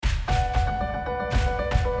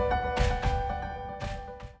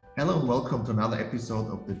Hello and welcome to another episode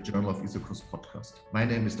of the Journal of Isocos podcast. My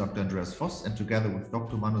name is Dr. Andreas Voss, and together with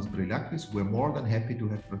Dr. Manos Brilakis, we're more than happy to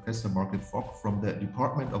have Professor Margaret Fogg from the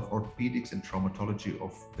Department of Orthopedics and Traumatology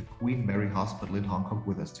of the Queen Mary Hospital in Hong Kong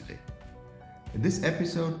with us today. In this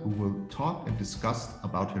episode, we will talk and discuss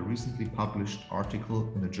about her recently published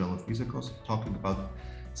article in the Journal of Isocos, talking about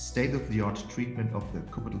state-of-the-art treatment of the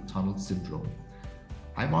cubital tunnel syndrome.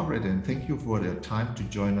 Hi, Margaret, and thank you for the time to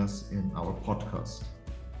join us in our podcast.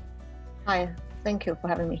 Hi, thank you for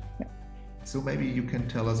having me. So maybe you can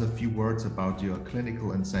tell us a few words about your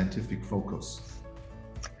clinical and scientific focus.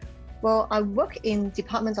 Well, I work in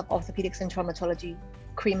Department of Orthopedics and Traumatology,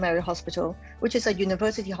 Queen Mary Hospital, which is a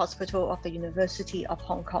university hospital of the University of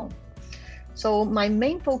Hong Kong. So my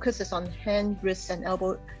main focus is on hand, wrist, and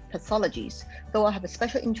elbow pathologies, though I have a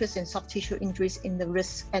special interest in soft tissue injuries in the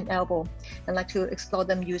wrist and elbow and like to explore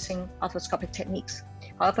them using arthroscopic techniques.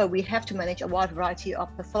 However, we have to manage a wide variety of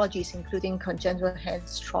pathologies, including congenital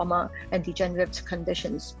hands trauma and degenerative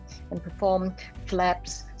conditions, and perform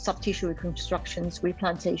flaps, soft tissue reconstructions,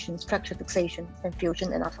 replantations, fracture fixation, and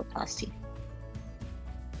fusion and arthroplasty.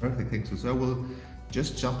 Perfect, thanks. So I will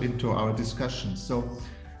just jump into our discussion. So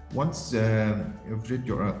once you've read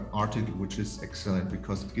your article, which is excellent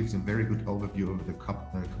because it gives a very good overview of the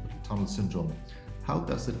carpal tunnel syndrome, how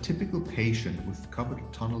does a typical patient with carpal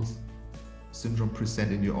tunnel syndrome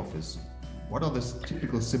present in your office? What are the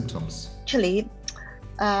typical symptoms? Actually,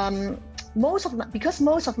 because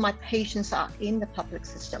most of my patients are in the public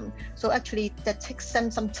system, so actually that takes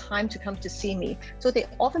them some time to come to see me. So they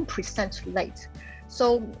often present late.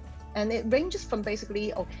 And it ranges from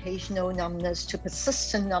basically occasional numbness to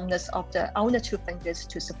persistent numbness of the ulnar two fingers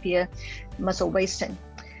to severe muscle wasting.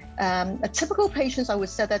 A typical patient, I would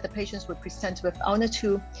say that the patients would present with ulnar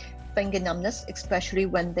two finger numbness, especially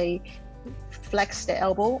when they flex their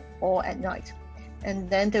elbow or at night. And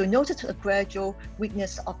then they will notice a gradual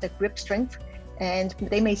weakness of the grip strength, and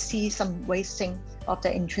they may see some wasting of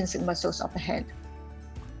the intrinsic muscles of the hand.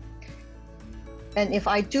 And if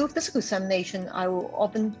I do physical examination, I will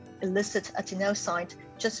often elicit a tenosyte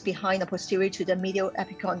just behind or posterior to the medial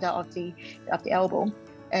epicondyl of the elbow.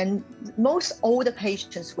 And most older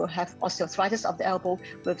patients will have osteoarthritis of the elbow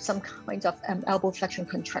with some kind of elbow flexion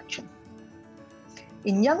contraction.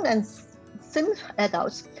 In young and thin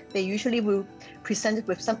adults, they usually will present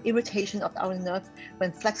with some irritation of the ulnar nerve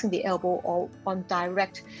when flexing the elbow or on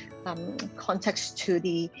direct contact to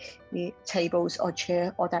the tables or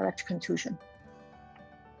chair or direct contusion.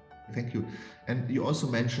 Thank you. And you also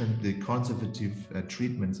mentioned the conservative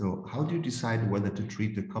treatment. So how do you decide whether to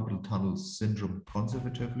treat the carpal tunnel syndrome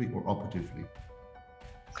conservatively or operatively?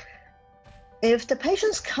 If the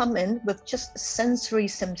patients come in with just sensory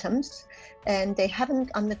symptoms and they haven't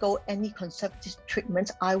undergone any conservative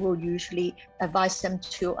treatment, I will usually advise them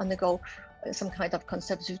to undergo some kind of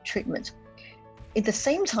conservative treatment. At the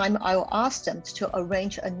same time, I will ask them to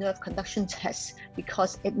arrange a nerve conduction test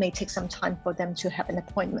because it may take some time for them to have an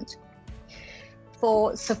appointment.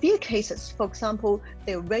 For severe cases, for example,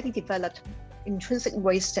 they already developed intrinsic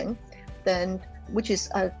wasting, which is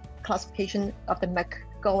a classification of the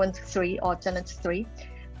McGowan 3 or Dennett 3.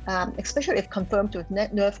 Especially if confirmed with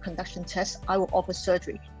nerve conduction test, I will offer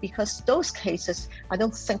surgery because those cases, I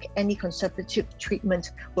don't think any conservative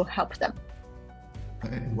treatment will help them.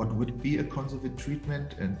 And what would be a conservative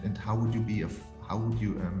treatment, and how would you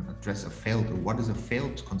address a failed, or what is a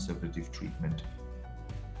failed conservative treatment?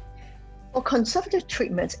 For conservative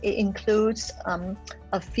treatment, it includes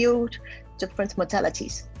a few different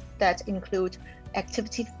modalities that include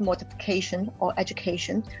activity modification or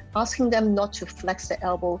education, asking them not to flex the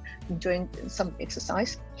elbow during some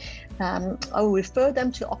exercise. I will refer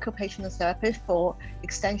them to occupational therapy for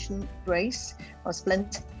extension brace or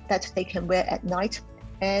splint that they can wear at night,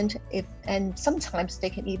 and sometimes they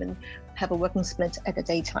can even have a working splint at the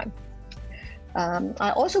daytime.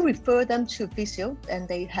 I also refer them to physio, and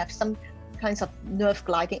they have some kinds of nerve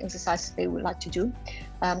gliding exercises they would like to do.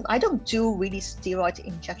 I don't do really steroid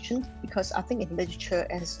injection because I think in literature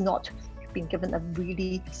it has not been given a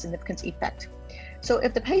really significant effect. So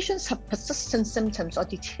if the patients have persistent symptoms or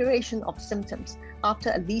deterioration of symptoms after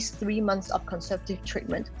at least 3 months of conservative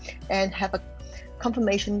treatment and have a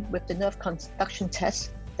confirmation with the nerve conduction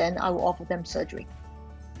test, then I will offer them surgery.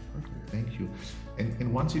 Okay, thank you.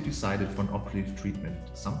 And once you decided for an operative treatment,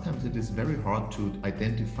 sometimes it is very hard to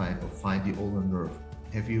identify or find the ulnar nerve.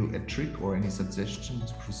 Have you a trick or any suggestion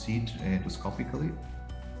to proceed endoscopically?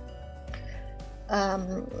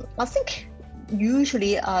 I think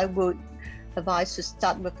usually I would advise to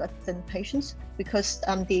start with a thin patient because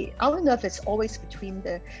the ulnar nerve is always between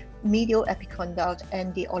the medial epicondyle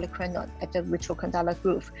and the olecranon at the retrocondylar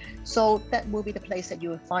groove. So that will be the place that you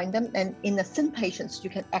will find them. And in the thin patients, you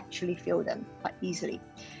can actually feel them quite easily.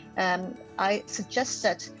 I suggest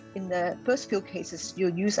that in the first few cases,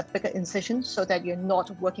 you use a bigger incision so that you're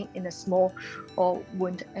not working in a small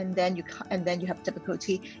wound, and then you have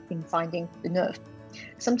difficulty in finding the nerve.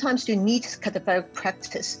 Sometimes you need cadaveric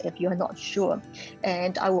practice if you are not sure.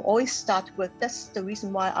 And I will always start with, that's the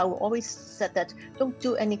reason why I will always say that don't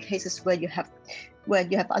do any cases where you have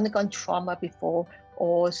undergone trauma before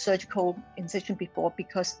or surgical incision before,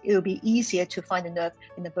 because it will be easier to find the nerve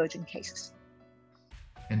in the virgin cases.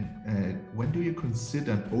 And when do you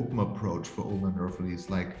consider an open approach for ulnar nerve release?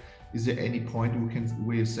 Like, is there any point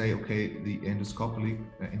where you say, okay, the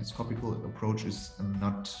endoscopical approach is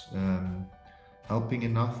not helping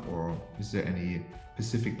enough, or is there any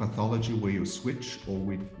specific pathology where you switch, or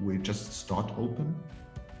we just start open?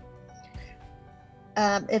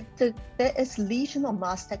 If there is lesion or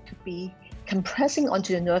mass that could be compressing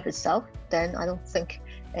onto the nerve itself, then I don't think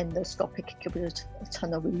endoscopic cubital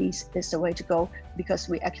tunnel release is the way to go, because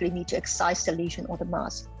we actually need to excise the lesion or the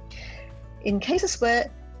mass. In cases where,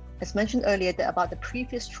 as mentioned earlier, about the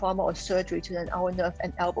previous trauma or surgery to the ulnar nerve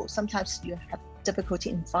and elbow, sometimes you have difficulty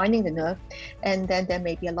in finding the nerve, and then there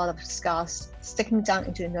may be a lot of scars sticking down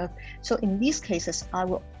into the nerve. So in these cases, I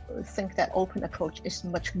will think that open approach is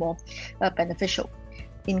much more beneficial.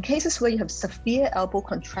 In cases where you have severe elbow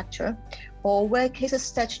contracture, or where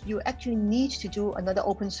cases that you actually need to do another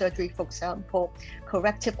open surgery, for example,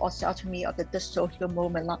 corrective osteotomy of the distal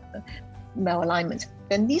humeral malalignment,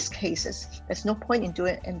 then in these cases, there's no point in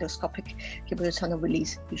doing endoscopic cubital tunnel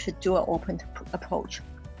release. You should do an open approach.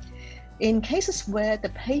 In cases where the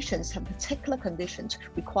patients have particular conditions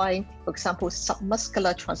requiring, for example,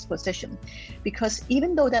 submuscular transposition, because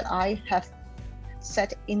even though that I have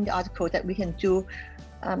said in the article that we can do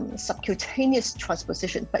subcutaneous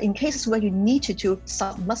transposition, but in cases where you need to do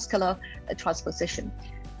submuscular transposition,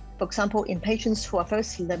 for example, in patients who are very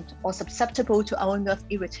slim or susceptible to ulnar nerve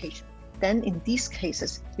irritation, then in these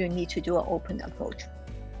cases, you need to do an open approach.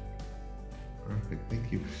 Perfect,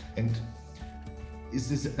 thank you. And is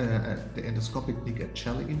this the endoscopic technique a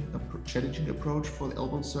challenging approach for the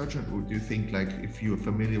elbow surgeon, or do you think, like, if you're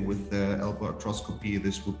familiar with the elbow arthroscopy,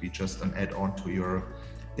 this would be just an add-on to your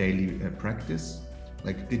daily practice?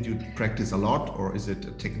 Like, did you practice a lot, or is it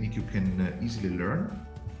a technique you can easily learn?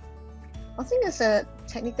 I think it's a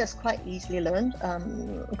technique that's quite easily learned,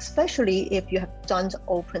 especially if you have done the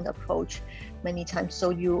open approach many times, so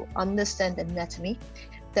you understand the anatomy.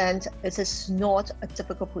 Then it is not a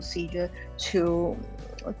difficult procedure to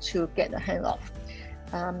get the hang of.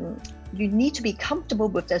 You need to be comfortable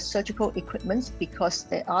with the surgical equipment, because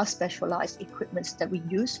there are specialized equipments that we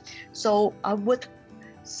use. So I would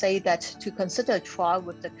say that to consider a trial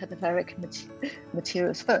with the cadaveric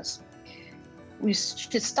materials first. We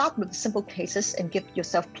should start with simple cases and give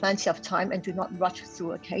yourself plenty of time, and do not rush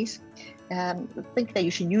through a case. Think that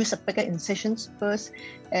you should use a bigger incisions first,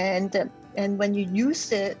 and when you use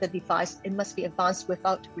the device, it must be advanced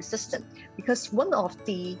without resistance, because one of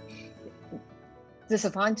the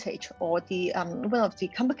disadvantage or one of the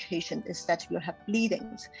complication is that you have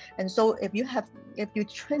bleedings, and so if you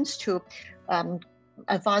tend to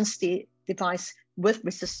advance the device with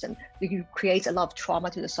resistance, you create a lot of trauma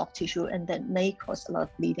to the soft tissue, and that may cause a lot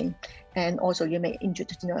of bleeding, and also you may injure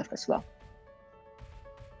the nerve as well.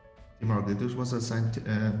 Margaret, this was a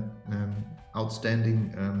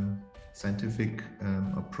outstanding scientific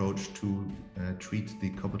approach to treat the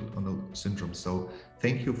carpal tunnel syndrome. So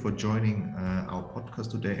thank you for joining our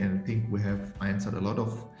podcast today, and I think we have answered a lot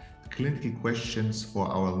of clinical questions for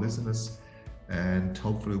our listeners, and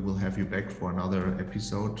hopefully we'll have you back for another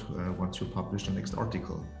episode once you publish the next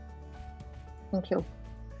article. Thank you.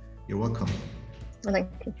 You're welcome. Thank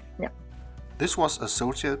you. Yeah. This was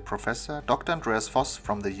Associate Professor Dr. Andreas Voss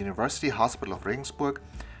from the University Hospital of Regensburg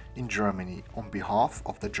in Germany on behalf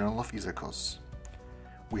of the Journal of ISAKOS.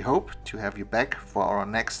 We hope to have you back for our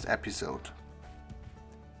next episode.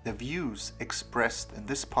 The views expressed in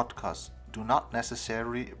this podcast do not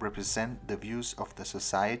necessarily represent the views of the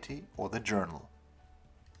Society or the journal.